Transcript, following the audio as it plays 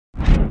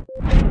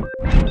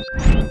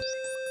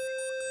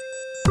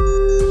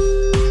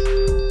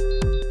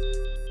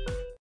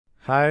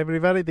Hi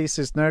everybody, this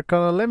is Nerd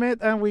Color Limit,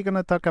 and we're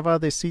gonna talk about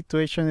the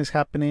situation is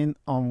happening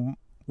on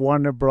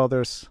Warner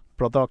Brothers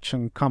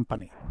production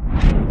company.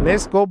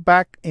 Let's go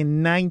back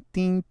in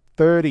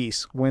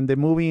 1930s when the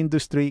movie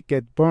industry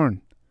get burned.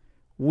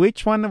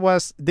 Which one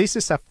was, this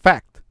is a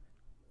fact,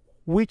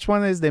 which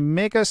one is the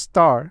mega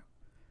star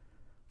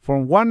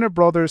from Warner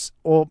Brothers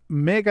or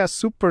mega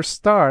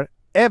superstar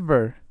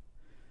ever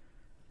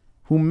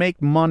who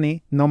make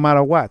money no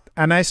matter what?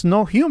 And it's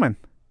no human.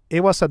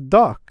 It was a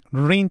dog,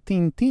 Rin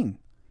Tin Tin.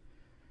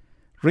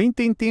 Rin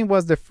Tin Tin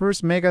was the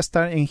first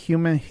megastar in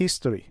human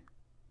history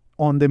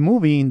on the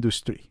movie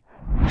industry.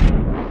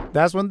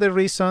 That's one of the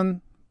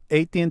reason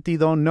AT&T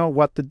don't know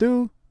what to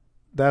do.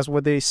 That's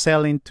what they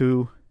selling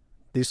to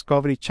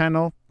Discovery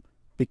Channel,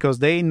 because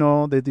they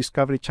know the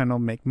Discovery Channel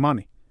make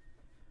money.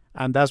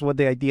 And that's what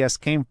the ideas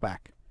came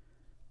back,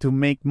 to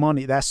make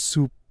money. That's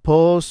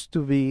supposed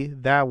to be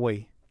that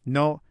way.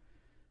 No,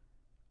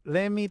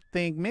 let me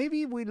think.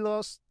 Maybe we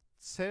lost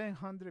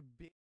 700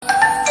 billion.